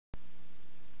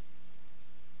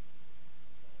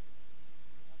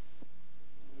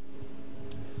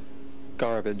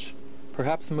Garbage.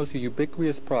 Perhaps the most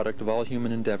ubiquitous product of all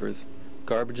human endeavors,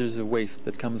 garbage is a waste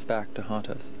that comes back to haunt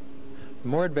us. The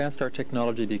more advanced our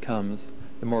technology becomes,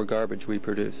 the more garbage we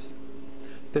produce.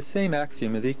 This same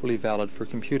axiom is equally valid for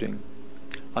computing.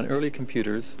 On early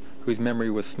computers, whose memory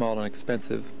was small and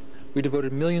expensive, we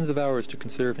devoted millions of hours to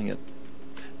conserving it.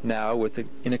 Now, with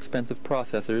inexpensive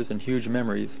processors and huge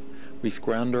memories, we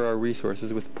squander our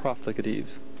resources with profligate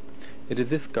ease. It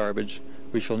is this garbage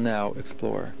we shall now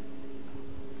explore.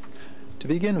 To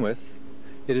begin with,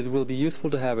 will be useful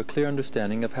to have a clear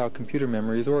understanding of how computer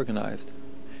memory is organized.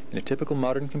 In a typical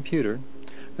modern computer,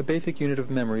 the basic unit of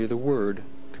memory is a word,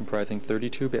 comprising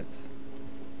 32 bits.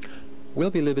 We'll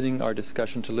be limiting our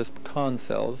discussion to Lisp con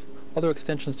cells, although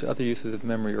extensions to other uses of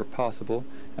memory are possible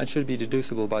and should be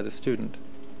deducible by the student.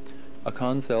 A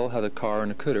con cell has a car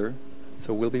and a coulter,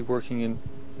 so we'll be working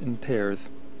in pairs.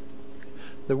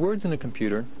 The words in a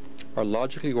computer are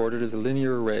logically ordered as a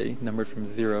linear array numbered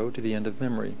from 0 to the end of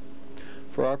memory.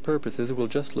 For our purposes, we'll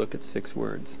just look at 6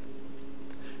 words.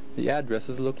 The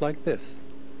addresses look like this.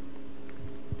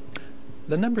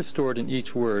 The numbers stored in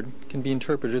each word can be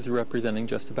interpreted as representing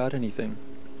just about anything.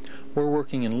 We're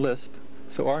working in Lisp,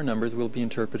 so our numbers will be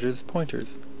interpreted as pointers.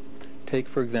 Take,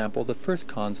 for example, the first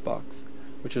cons box,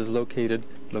 which is located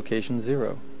location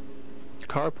 0. The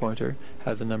car pointer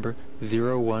has the number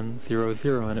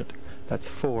 0100 in it. That's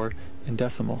 4 in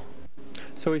decimal.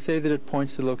 So we say that it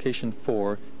points to location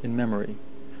 4 in memory,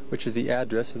 which is the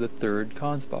address of the third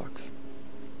cons box.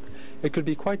 It could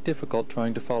be quite difficult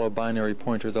trying to follow binary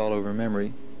pointers all over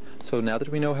memory, so now that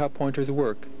we know how pointers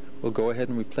work, we'll go ahead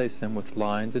and replace them with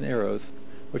lines and arrows,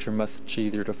 which are much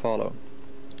easier to follow.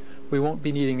 We won't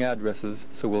be needing addresses,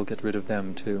 so we'll get rid of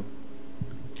them too.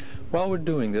 While we're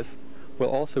doing this, we'll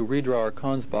also redraw our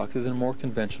cons boxes in a more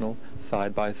conventional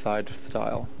side-by-side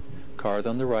style. Cars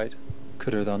on the right,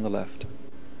 coulters on the left.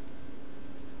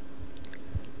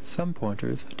 Some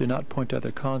pointers do not point to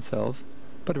other con cells,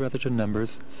 but rather to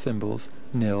numbers, symbols,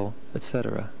 nil,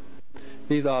 etc.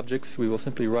 These objects we will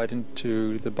simply write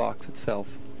into the box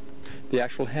itself. The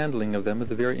actual handling of them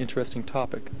is a very interesting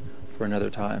topic for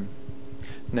another time.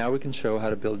 Now we can show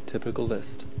how to build a typical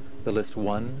list. The list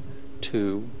 1,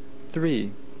 2,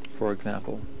 3, for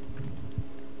example.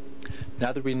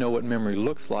 Now that we know what memory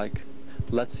looks like,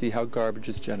 let's see how garbage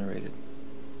is generated.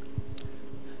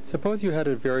 Suppose you had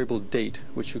a variable date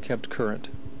which you kept current.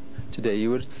 Today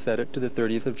you would set it to the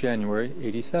 30th of January,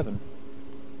 87.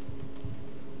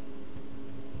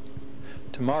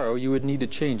 Tomorrow you would need to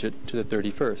change it to the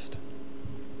 31st.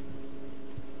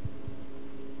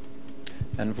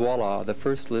 And voila, the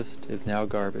first list is now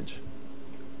garbage.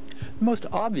 The most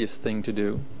obvious thing to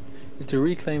do is to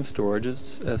reclaim storage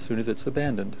as soon as it's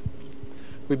abandoned.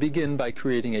 We begin by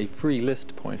creating a free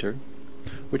list pointer,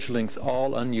 which links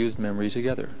all unused memory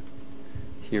together.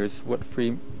 Here's what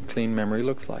free clean memory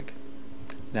looks like.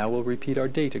 Now we'll repeat our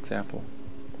date example.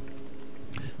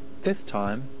 This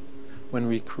time, when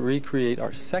we recreate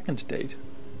our second date,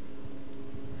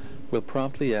 we'll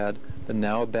promptly add the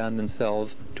now abandoned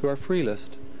cells to our free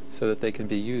list so that they can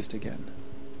be used again.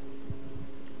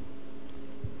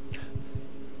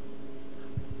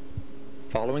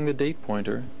 Following the date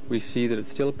pointer, we see that it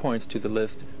still points to the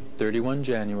list 31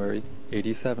 January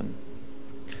 87,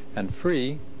 and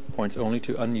free points only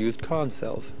to unused con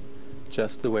cells,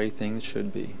 just the way things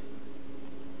should be.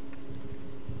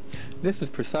 This is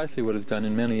precisely what is done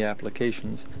in many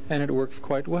applications, and it works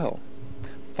quite well.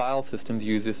 File systems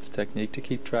use this technique to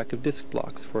keep track of disk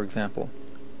blocks, for example.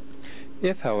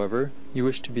 If, however, you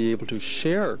wish to be able to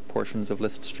share portions of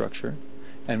list structure,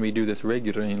 and we do this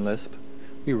regularly in Lisp,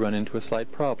 we run into a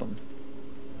slight problem.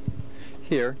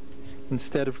 Here,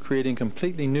 instead of creating a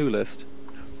completely new list,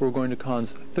 we're going to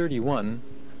cons 31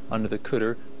 under the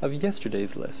coulter of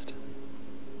yesterday's list.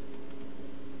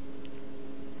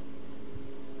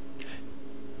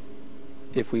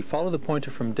 If we follow the pointer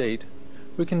from date,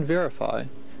 we can verify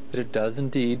that it does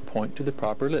indeed point to the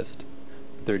proper list,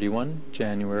 31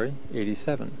 January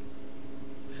 87.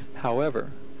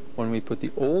 However, when we put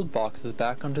the old boxes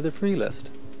back onto the free list,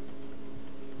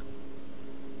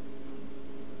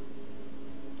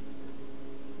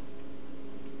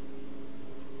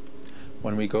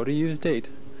 when we go to use date,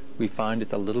 we find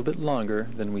it's a little bit longer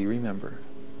than we remember.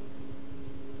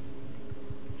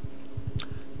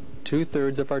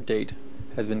 2/3 of our date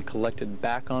has been collected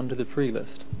back onto the free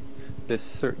list. This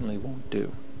certainly won't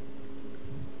do.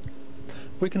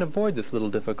 We can avoid this little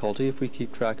difficulty if we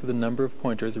keep track of the number of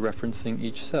pointers referencing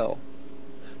each cell.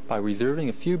 By reserving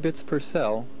a few bits per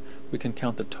cell, we can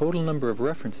count the total number of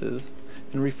references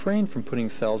and refrain from putting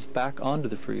cells back onto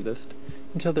the free list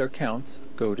until their counts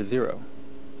go to 0.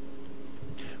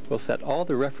 we'll set all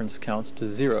the reference counts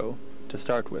to 0 to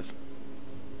start with.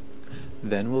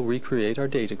 Then we'll recreate our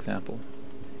date example.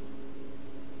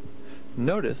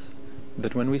 Notice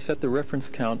that when we set the reference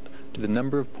count to the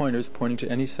number of pointers pointing to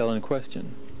any cell in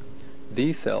question,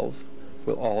 these cells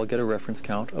will all get a reference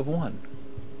count of 1.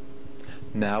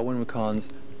 Now when we cons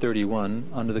 31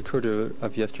 onto the cursor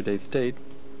of yesterday's date,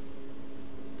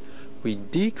 we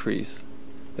decrease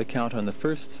the count on the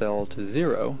first cell to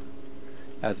 0,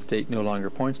 as the date no longer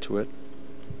points to it,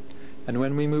 and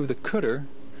when we move the cursor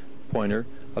pointer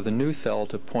of the new cell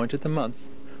to point at the month,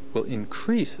 we'll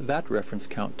increase that reference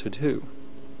count to 2.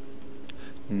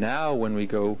 Now when we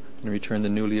go and return the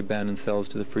newly abandoned cells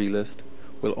to the free list,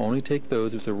 we'll only take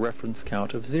those with a reference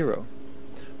count of 0,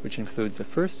 which includes the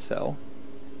first cell,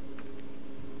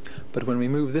 but when we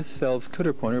move this cell's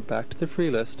cursor pointer back to the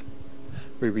free list,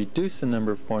 we reduce the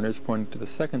number of pointers pointing to the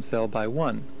second cell by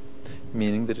 1,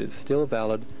 meaning that it is still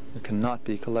valid and cannot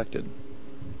be collected.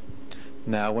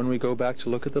 Now when we go back to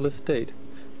look at the list date,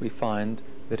 we find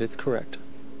that it's correct.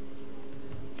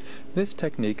 This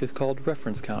technique is called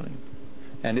reference counting,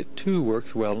 and it too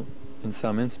works well in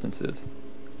some instances.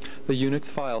 The Unix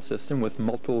file system with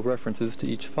multiple references to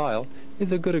each file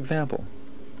is a good example.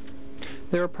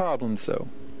 There are problems though.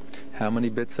 How many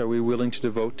bits are we willing to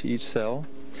devote to each cell?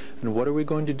 And what are we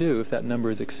going to do if that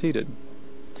number is exceeded?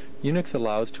 Unix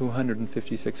allows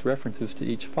 256 references to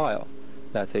each file.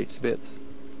 That's 8 bits.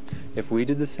 If we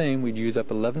did the same, we'd use up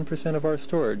 11% of our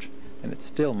storage, and it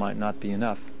still might not be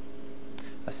enough.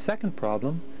 A second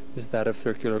problem is that of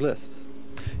circular lists.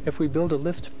 If we build a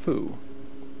list foo,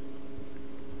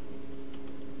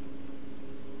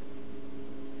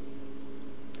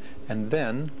 and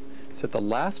then set the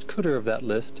last cursor of that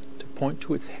list to point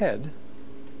to its head,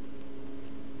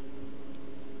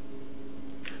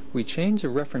 we change the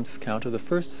reference count of the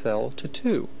first cell to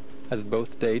 2, as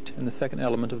both date and the second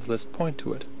element of the list point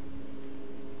to it.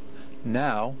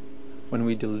 Now, when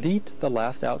we delete the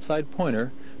last outside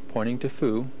pointer pointing to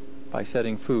foo by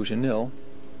setting foo to nil,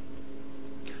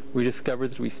 we discover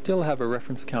that we still have a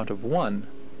reference count of 1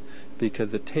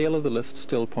 because the tail of the list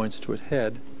still points to its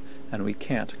head and we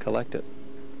can't collect it.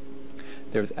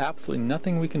 There's absolutely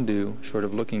nothing we can do short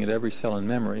of looking at every cell in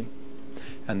memory,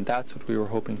 and that's what we were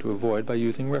hoping to avoid by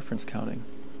using reference counting.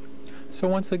 So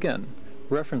once again,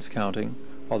 reference counting,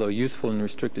 although useful in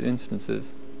restricted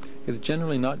instances, is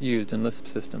generally not used in Lisp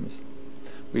systems.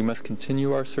 We must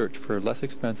continue our search for a less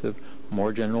expensive,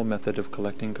 more general method of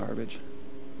collecting garbage.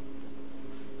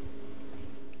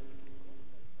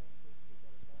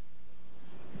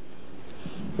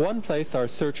 One place our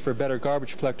search for a better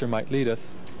garbage collector might lead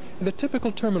us is a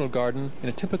typical terminal garden in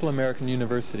a typical American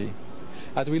university.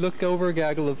 As we look over a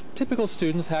gaggle of typical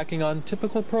students hacking on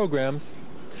typical programs,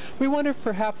 we wonder if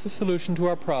perhaps a solution to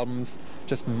our problems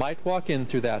just might walk in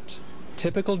through that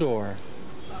typical door.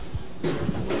 So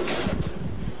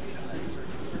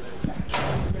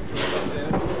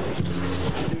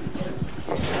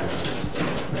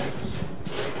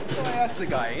I asked the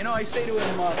guy, I say to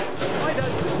him, why does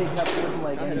the thing have a wooden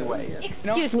leg anyway?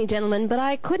 Excuse me, gentlemen, but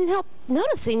I couldn't help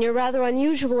noticing your rather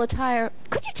unusual attire.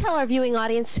 Could you tell our viewing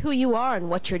audience who you are and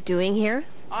what you're doing here?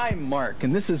 I'm Mark,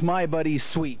 and this is my buddy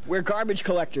Sweet. We're garbage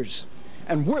collectors.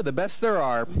 And we're the best there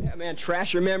are. Yeah, man,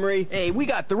 trash your memory. Hey, we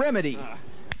got the remedy.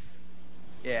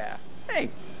 Yeah. Hey,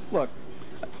 look,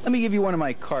 let me give you one of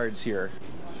my cards here.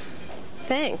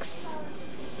 Thanks.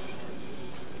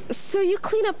 So you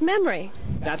clean up memory?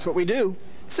 That's what we do.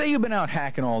 Say you've been out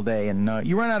hacking all day and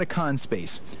you run out of con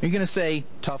space. Are you going to say,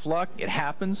 tough luck, it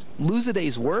happens, lose a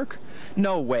day's work?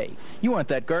 No way. You want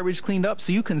that garbage cleaned up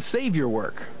so you can save your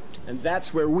work. And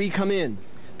that's where we come in.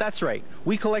 That's right.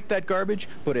 We collect that garbage,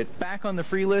 put it back on the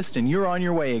free list, and you're on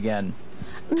your way again.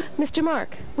 Mr.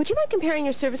 Mark, would you mind comparing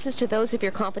your services to those of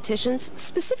your competitions,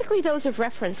 specifically those of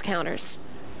reference counters?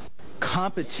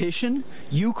 Competition?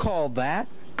 You call that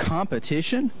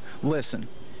competition? Listen,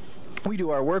 we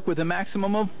do our work with a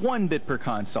maximum of 1 bit per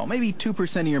console, maybe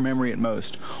 2% of your memory at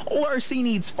most. Old RC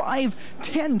needs 5,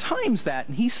 10 times that,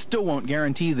 and he still won't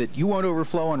guarantee that you won't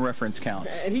overflow on reference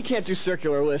counts. And he can't do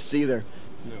circular lists either.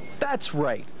 No. That's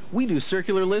right. We do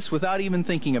circular lists without even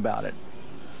thinking about it.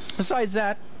 Besides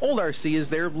that, old RC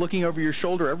is there looking over your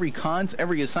shoulder every cons,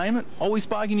 every assignment, always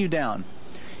bogging you down.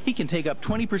 He can take up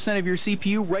 20% of your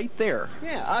CPU right there.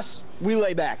 Yeah, us, we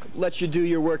lay back, let you do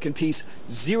your work in peace,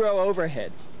 0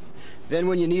 overhead. Then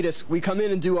when you need us, we come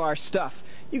in and do our stuff.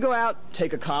 You go out,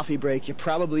 take a coffee break, you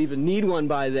probably even need one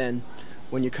by then.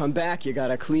 When you come back, you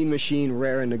got a clean machine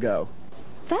raring to go.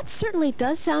 That certainly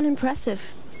does sound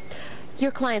impressive.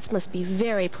 Your clients must be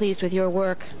very pleased with your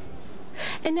work.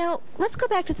 And now, let's go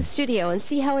back to the studio and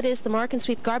see how it is the Mark and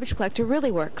Sweep garbage collector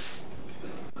really works.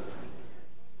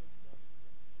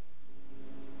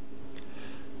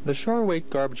 The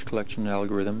Shorewake garbage collection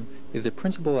algorithm is a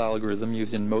principal algorithm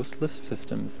used in most Lisp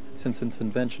systems since its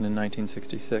invention in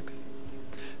 1966.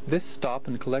 This stop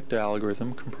and collect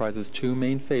algorithm comprises two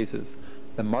main phases,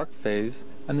 the mark phase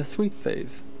and the sweep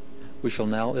phase. We shall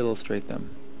now illustrate them.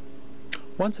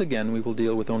 Once again, we will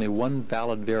deal with only one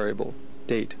valid variable,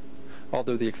 date,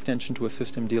 although the extension to a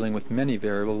system dealing with many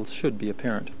variables should be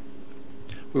apparent.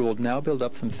 We will now build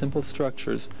up some simple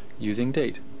structures using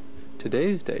date.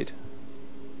 Today's date,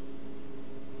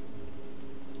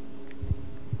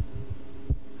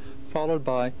 followed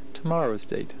by tomorrow's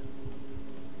date.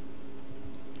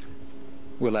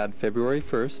 We'll add February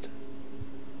 1st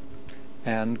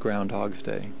and Groundhog's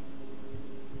Day.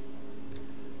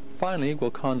 Finally, we'll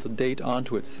cons the date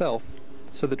onto itself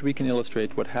so that we can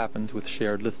illustrate what happens with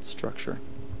shared list structure.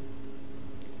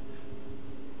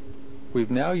 We've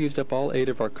now used up all 8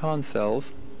 of our cons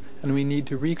cells, and we need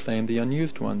to reclaim the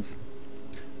unused ones.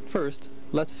 First,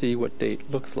 let's see what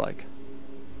date looks like.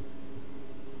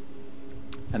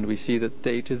 And we see that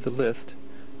date is the list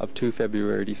of 2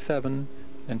 February 87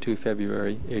 and 2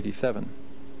 February 87.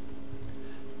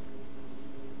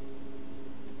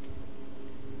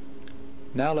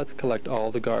 Now let's collect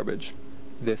all the garbage.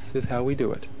 This is how we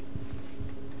do it.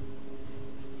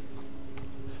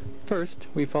 First,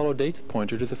 we follow date's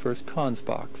pointer to the first cons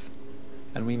box,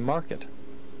 and we mark it.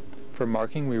 For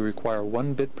marking, we require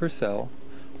 1 bit per cell,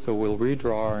 so we'll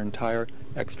redraw our entire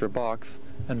extra box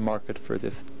and mark it for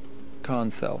this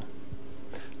cons cell.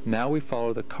 Now we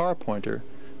follow the car pointer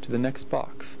to the next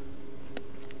box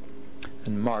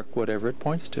and mark whatever it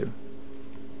points to.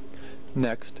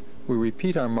 Next, we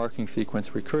repeat our marking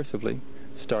sequence recursively,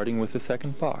 starting with the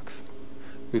second box.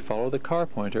 We follow the car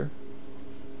pointer,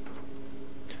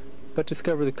 but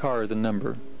discover the car is a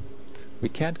number. We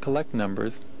can't collect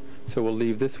numbers, so we'll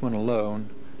leave this one alone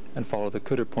and follow the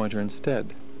cutter pointer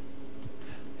instead.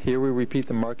 Here we repeat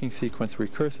the marking sequence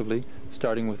recursively,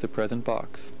 starting with the present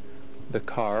box. The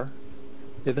car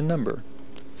is a number,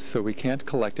 so we can't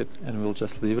collect it, and we'll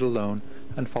just leave it alone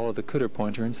and follow the cutter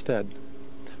pointer instead,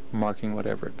 marking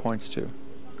whatever it points to.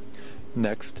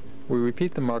 Next, we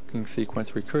repeat the marking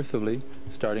sequence recursively,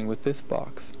 starting with this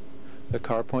box. The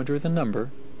car pointer is a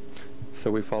number, so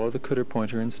we follow the cutter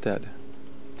pointer instead.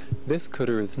 This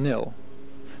cutter is nil,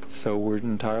 so we're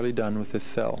entirely done with this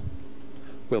cell.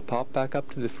 We'll pop back up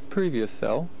to the previous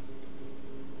cell.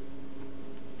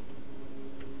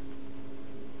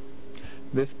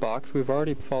 This box we've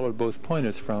already followed both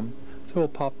pointers from, so we'll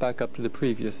pop back up to the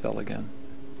previous cell again.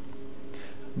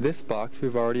 This box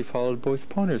we've already followed both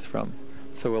pointers from,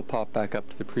 so we'll pop back up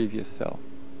to the previous cell.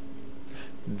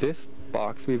 This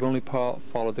box we've only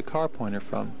followed the car pointer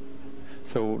from,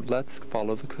 so let's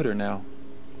follow the cutter now.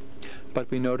 But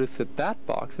we notice that that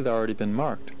box has already been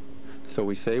marked, so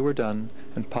we say we're done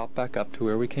and pop back up to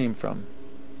where we came from,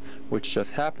 which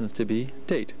just happens to be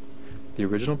date, the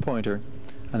original pointer,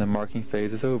 and the marking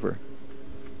phase is over.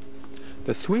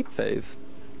 The sweep phase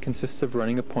consists of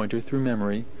running a pointer through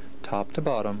memory, top to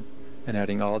bottom, and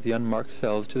adding all the unmarked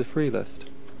cells to the free list.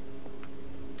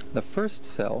 The first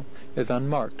cell is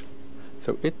unmarked,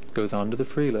 so it goes onto the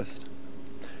free list.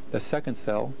 The second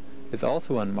cell is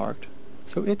also unmarked,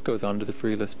 so it goes onto the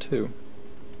free list too.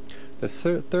 The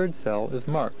third cell is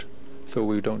marked, so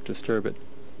we don't disturb it.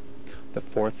 The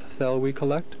fourth cell we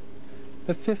collect.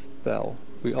 The fifth cell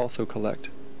we also collect.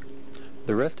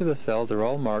 The rest of the cells are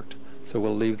all marked, so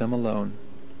we'll leave them alone.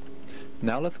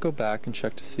 Now let's go back and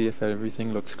check to see if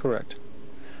everything looks correct.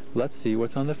 Let's see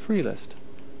what's on the free list.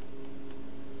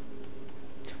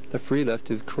 The free list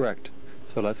is correct,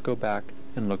 so let's go back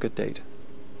and look at date.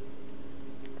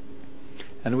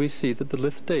 And we see that the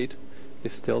list date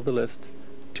is still the list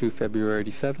 2 February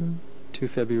 87, 2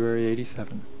 February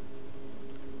 87.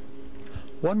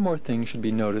 One more thing should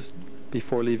be noticed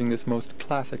before leaving this most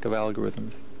classic of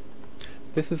algorithms.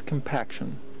 This is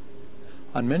compaction.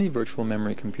 On many virtual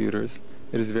memory computers,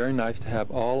 it is very nice to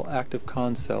have all active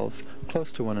cons cells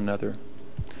close to one another.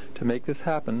 To make this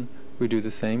happen, we do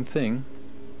the same thing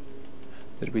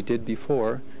that we did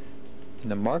before in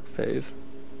the mark phase,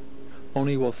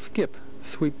 only we'll skip the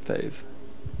sweep phase.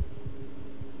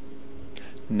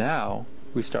 Now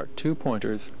we start 2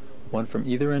 pointers, one from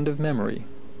either end of memory.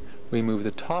 We move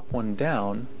the top one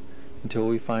down until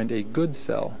we find a good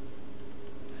cell,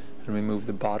 and we move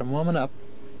the bottom one up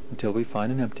until we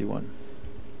find an empty one.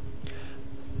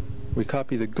 We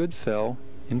copy the good cell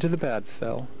into the bad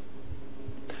cell.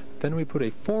 Then we put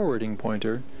a forwarding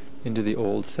pointer into the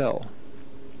old cell.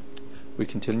 We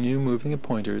continue moving the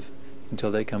pointers until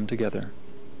they come together.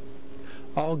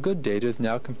 All good data is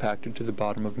now compacted to the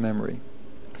bottom of memory.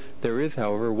 There is,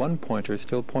 however, one pointer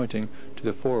still pointing to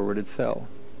the forwarded cell.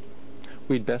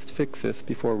 We'd best fix this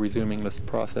before resuming list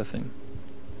processing.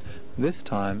 This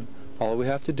time, all we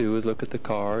have to do is look at the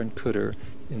car and cooter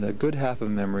in the good half of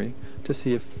memory to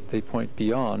see if they point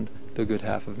beyond the good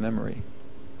half of memory.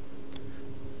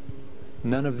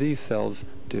 None of these cells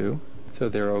do, so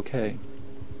they're okay.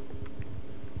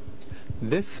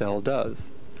 This cell does,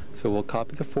 so we'll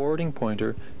copy the forwarding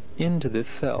pointer into this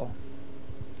cell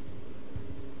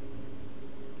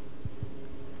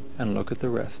and look at the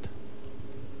rest.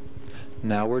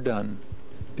 Now we're done.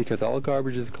 Because all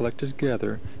garbage is collected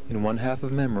together in one half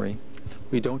of memory,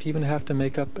 we don't even have to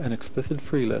make up an explicit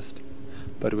free list,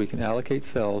 but we can allocate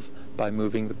cells by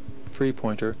moving the free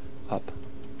pointer up.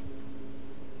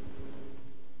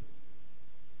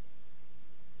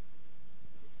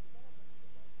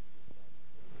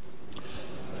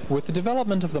 With the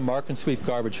development of the mark and sweep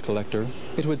garbage collector,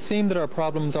 it would seem that our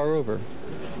problems are over.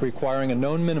 Requiring a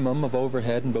known minimum of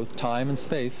overhead in both time and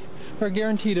space, we are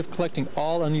guaranteed of collecting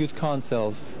all unused con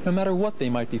cells, no matter what they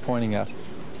might be pointing at.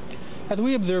 As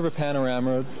we observe a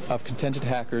panorama of contented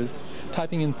hackers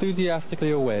typing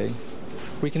enthusiastically away,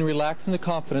 we can relax in the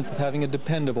confidence of having a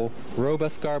dependable,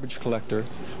 robust garbage collector,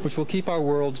 which will keep our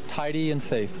world tidy and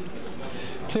safe.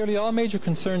 Clearly, all major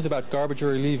concerns about garbage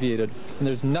are alleviated, and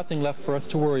there's nothing left for us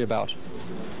to worry about.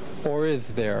 Or is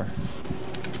there?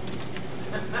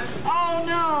 Oh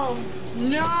no!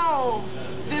 No!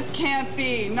 This can't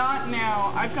be. Not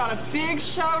now. I've got a big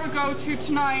show to go to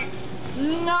tonight.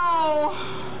 No!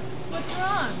 What's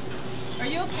wrong?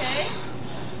 Are you okay?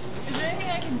 Is there anything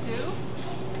I can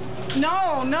do?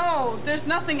 No. There's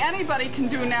nothing anybody can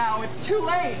do now. It's too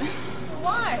late.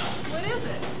 Why? What is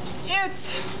it?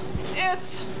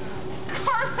 It's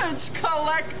garbage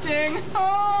collecting.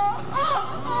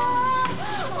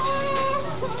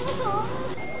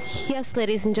 Yes,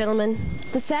 ladies and gentlemen,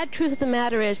 the sad truth of the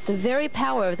matter is the very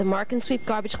power of the mark and sweep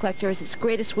garbage collector is its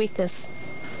greatest weakness.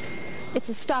 It's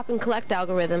a stop and collect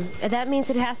algorithm, and that means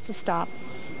it has to stop,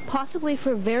 possibly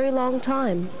for a very long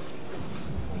time.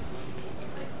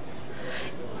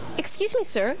 Excuse me,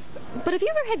 sir, but have you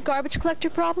ever had garbage collector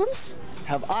problems?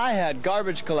 Have I had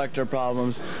garbage collector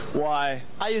problems? Why,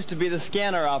 I used to be the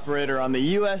scanner operator on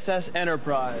the USS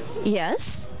Enterprise.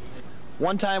 Yes?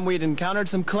 One time we'd encountered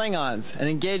some Klingons and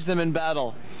engaged them in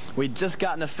battle. We'd just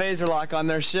gotten a phaser lock on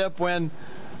their ship when...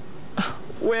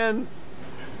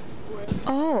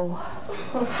 Oh.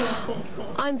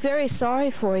 I'm very sorry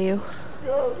for you.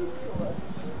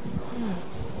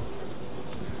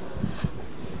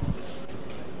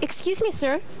 Excuse me,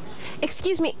 sir.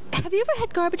 Excuse me, have you ever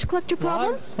had garbage collector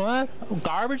problems? What? Oh,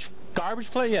 garbage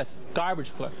collector? Yes,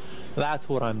 garbage collector. That's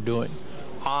what I'm doing.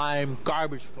 I'm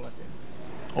garbage collecting.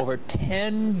 Over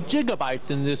 10 gigabytes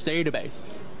in this database.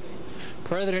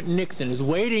 President Nixon is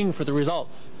waiting for the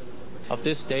results of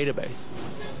this database.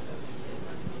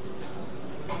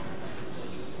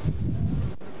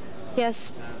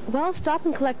 Yes. Well, stop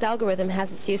and collect algorithm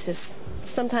has its uses.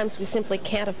 Sometimes we simply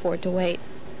can't afford to wait.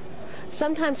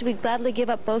 Sometimes we'd gladly give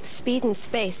up both speed and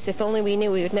space if only we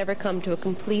knew we would never come to a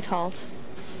complete halt.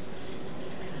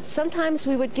 Sometimes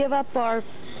we would give up our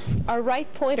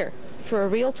right pointer for a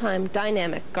real-time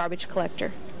dynamic garbage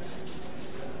collector.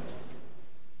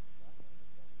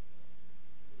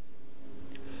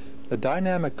 The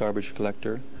dynamic garbage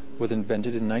collector was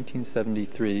invented in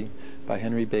 1973 by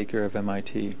Henry Baker of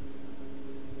MIT.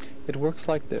 It works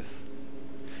like this.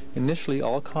 Initially,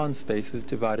 all con space is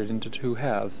divided into two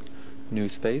halves, new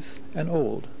space and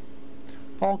old.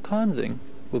 All consing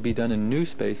will be done in new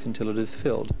space until it is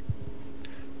filled.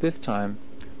 This time,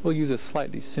 we'll use a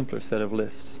slightly simpler set of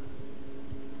lists.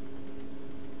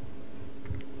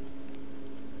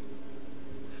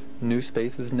 New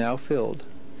space is now filled.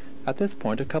 At this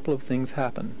point, a couple of things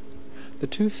happen. The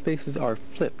two spaces are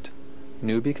flipped.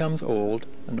 New becomes old,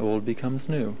 and old becomes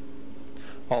new.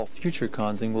 All future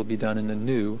consing will be done in the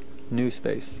new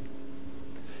space.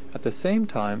 At the same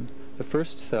time, the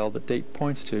first cell that date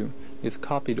points to is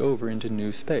copied over into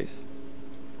new space.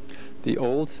 The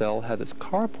old cell has its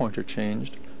car pointer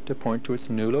changed to point to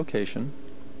its new location,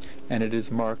 and it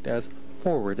is marked as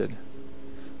forwarded.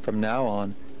 From now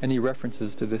on, any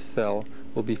references to this cell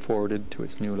will be forwarded to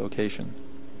its new location.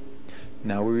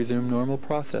 Now we resume normal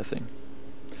processing.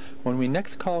 When we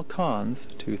next call cons,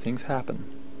 two things happen.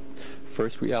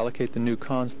 First, we allocate the new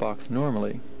cons box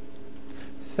normally.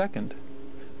 Second,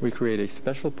 we create a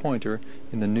special pointer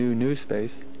in the new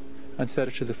space and set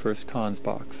it to the first cons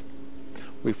box.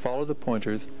 We follow the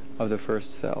pointers of the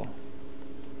first cell.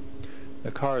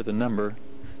 The car is a number,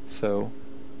 so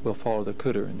we'll follow the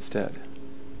cdr instead.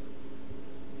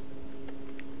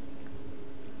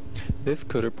 This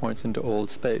cdr points into old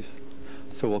space,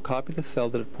 so we'll copy the cell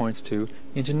that it points to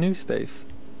into new space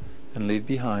and leave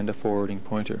behind a forwarding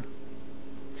pointer,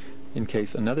 in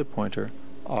case another pointer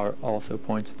also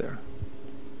points there.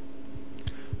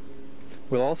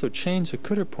 We'll also change the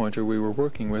cdr pointer we were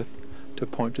working with to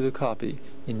point to the copy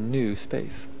in new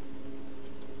space.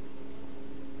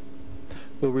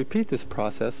 We'll repeat this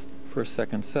process for a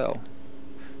second cell.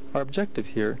 Our objective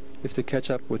here is to catch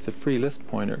up with the free list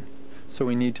pointer, so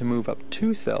we need to move up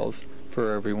 2 cells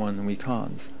for every one we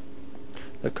cons.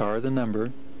 The car is a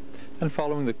number, and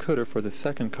following the cdr for the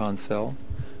second con cell,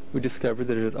 we discover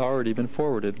that it has already been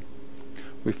forwarded.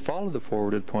 We follow the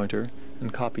forwarded pointer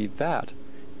and copy that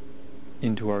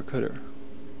into our cdr.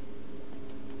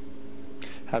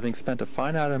 Having spent a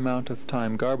finite amount of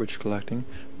time garbage collecting,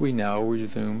 we now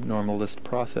resume normal list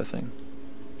processing.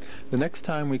 The next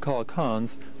time we call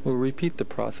cons, we'll repeat the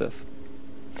process.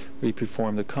 We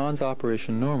perform the cons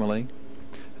operation normally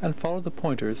and follow the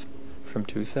pointers from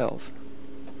 2 cells.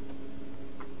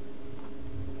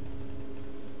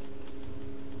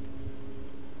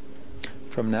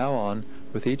 From now on,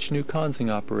 with each new consing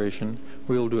operation,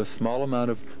 we will do a small amount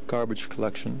of garbage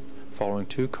collection, following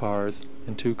 2 cars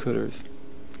and 2 cdrs.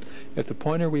 If the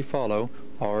pointer we follow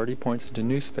already points into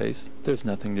new space, there's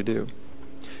nothing to do.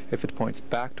 If it points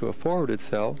back to a forwarded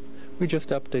cell, we just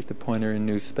update the pointer in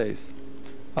new space.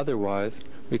 Otherwise,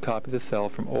 we copy the cell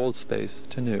from old space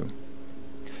to new.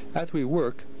 As we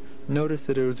work, notice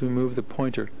that as we move the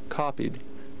pointer copied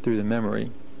through the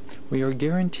memory, we are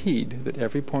guaranteed that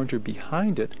every pointer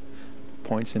behind it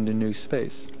points into new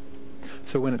space.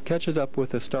 So when it catches up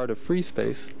with the start of free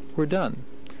space, we're done.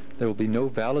 There will be no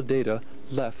valid data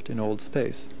left in old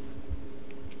space.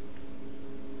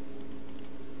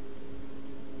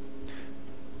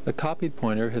 The copied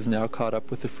pointer has now caught up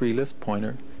with the free list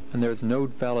pointer, and there is no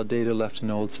valid data left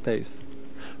in old space.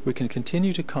 We can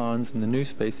continue to cons in the new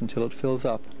space until it fills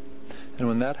up, and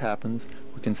when that happens,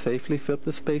 we can safely flip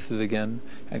the spaces again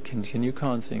and continue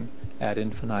consing ad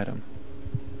infinitum.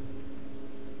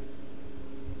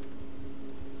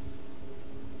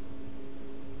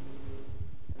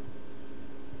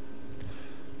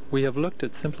 We have looked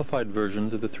at simplified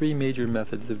versions of the 3 major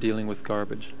methods of dealing with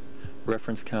garbage: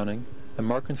 reference counting, the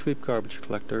mark and sweep garbage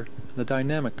collector, and the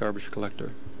dynamic garbage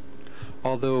collector.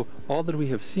 Although all that we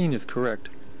have seen is correct,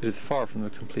 it is far from the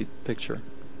complete picture.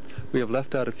 We have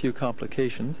left out a few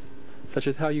complications, such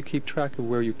as how you keep track of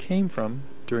where you came from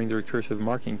during the recursive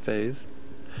marking phase.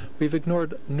 We've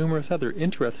ignored numerous other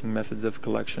interesting methods of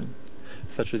collection,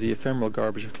 such as the ephemeral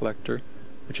garbage collector,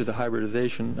 which is a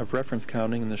hybridization of reference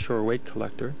counting and the Shor weight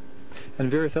collector,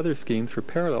 and various other schemes for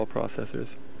parallel processors.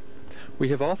 We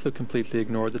have also completely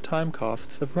ignored the time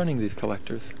costs of running these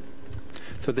collectors.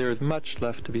 So there is much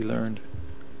left to be learned.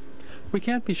 We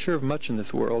can't be sure of much in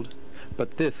this world,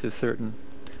 but this is certain.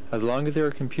 As long as there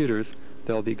are computers,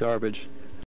 there will be garbage,